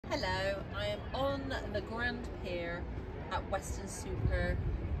Hello, I am on the Grand Pier at Weston-super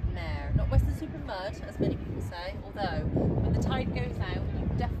Mare. Not Weston-super Mud, as many people say, although when the tide goes out, you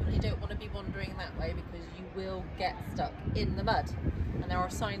definitely don't want to be wandering that way because you will get stuck in the mud. And there are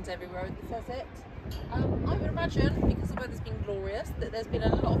signs everywhere that says it. I would imagine, because the weather's been glorious, that there's been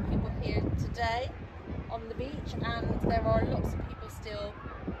a lot of people here today on the beach, and there are lots of people still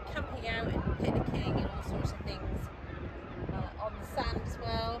camping out and picnicking and all sorts of things. On the sand as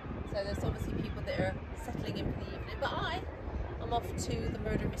well, so there's obviously people that are settling in for the evening, but I am off to the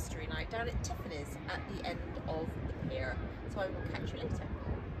murder mystery night down at Tiffany's at the end of the pier, so I will catch you later.